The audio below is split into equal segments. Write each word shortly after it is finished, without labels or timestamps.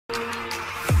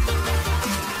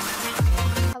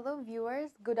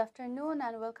good afternoon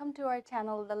and welcome to our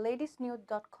channel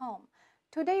thelatestnews.com.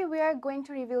 Today we are going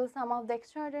to reveal some of the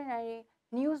extraordinary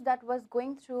news that was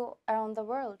going through around the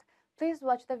world. Please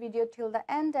watch the video till the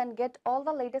end and get all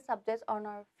the latest updates on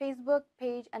our Facebook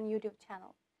page and YouTube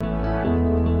channel.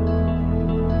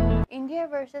 India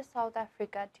vs South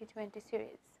Africa T20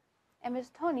 series.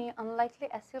 MS Dhoni unlikely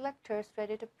as selectors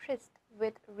ready to tryst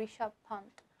with Rishabh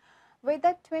Pant. With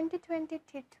the 2020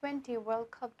 T20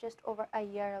 World Cup just over a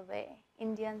year away,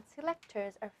 Indian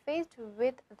selectors are faced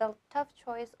with the tough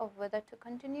choice of whether to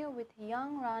continue with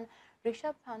young run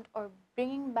Rishabh Pant or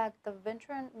bringing back the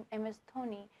veteran MS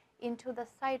Dhoni into the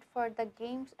side for the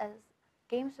games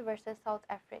versus South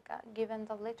Africa, given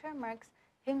the latter marks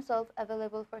himself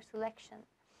available for selection.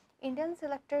 Indian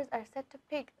selectors are set to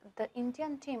pick the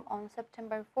Indian team on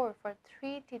September 4 for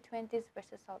 3 T20s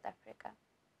versus South Africa.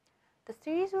 The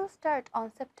series will start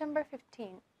on September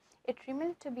 15. It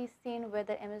remains to be seen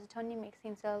whether MS Dhoni makes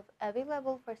himself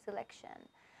available for selection.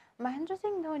 Mahendra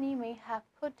Singh Dhoni may have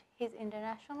put his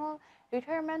international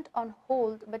retirement on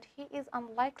hold, but he is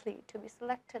unlikely to be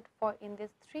selected for in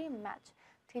this three-match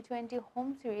T20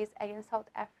 home series against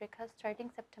South Africa starting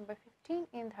September 15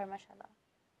 in Dharmshala.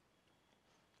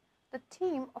 The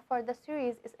team for the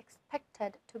series is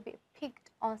expected to be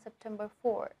picked on September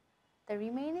 4. The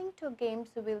remaining two games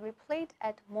will be played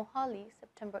at Mohali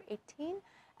September 18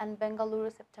 and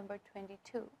Bengaluru September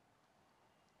 22.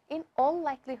 In all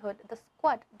likelihood, the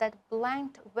squad that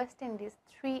blanked West Indies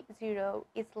 3-0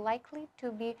 is likely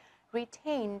to be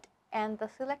retained, and the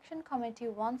selection committee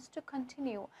wants to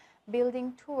continue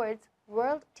building towards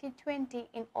World T20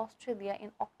 in Australia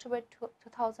in October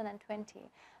 2020.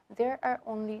 There are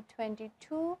only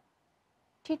 22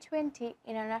 T20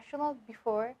 international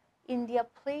before India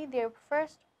play their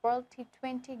first World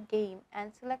T20 game,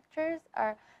 and selectors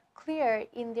are clear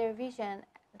in their vision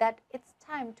that it's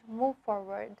time to move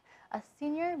forward. A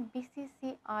senior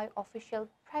BCCI official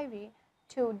privy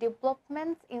to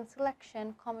developments in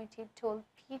selection committee told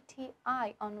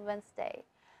PTI on Wednesday.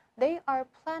 They are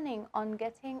planning on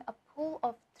getting a pool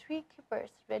of 3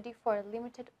 keepers ready for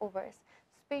limited overs,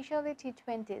 especially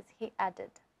T20s, he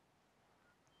added.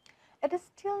 It is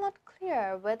still not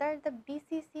clear whether the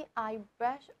BCCI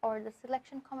branch or the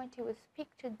selection committee will speak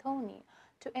to Dhoni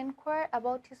to inquire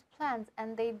about his plans,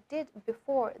 and they did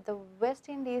before the West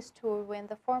Indies tour when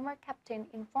the former captain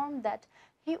informed that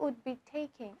he would be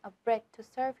taking a break to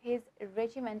serve his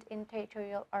regiment in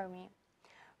Territorial Army.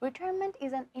 Retirement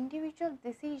is an individual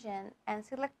decision, and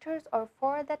selectors, or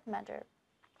for that matter,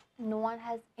 no one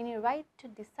has any right to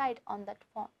decide on that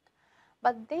front.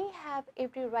 But they have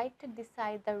every right to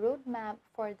decide the roadmap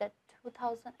for the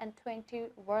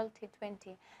 2020 World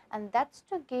T20, and that's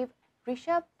to give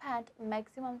Rishabh Pant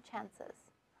maximum chances,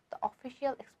 the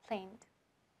official explained.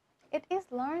 It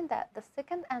is learned that the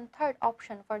second and third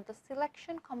option for the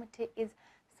selection committee is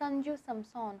Sanju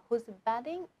Samson, whose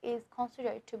batting is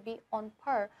considered to be on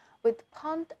par with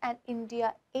Pant and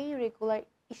India A regular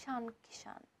Ishan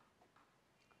Kishan.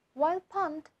 While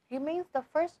Pant remains the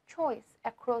first choice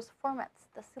across formats,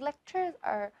 the selectors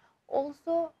are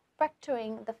also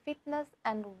factoring the fitness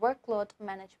and workload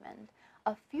management.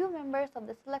 A few members of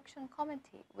the selection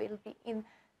committee will be in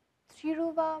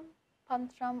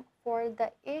Thiruvananthapuram for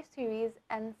the A series,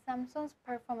 and Samson's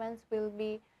performance will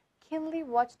be keenly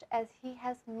watched as he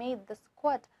has made the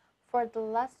squad for the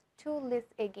last 2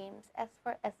 List A games. As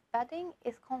far as batting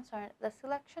is concerned, the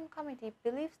selection committee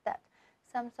believes that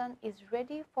Samson is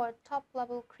ready for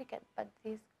top-level cricket, but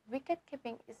his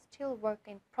wicket-keeping is still work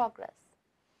in progress.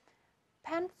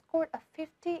 Pant scored a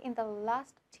 50 in the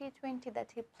last T20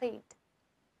 that he played.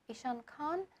 Ishan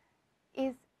Kishan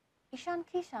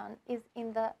is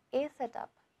in the A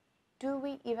setup. Do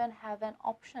we even have an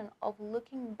option of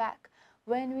looking back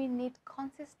when we need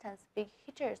consistent big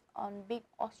hitters on big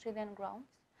Australian grounds?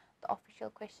 The official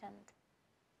questioned.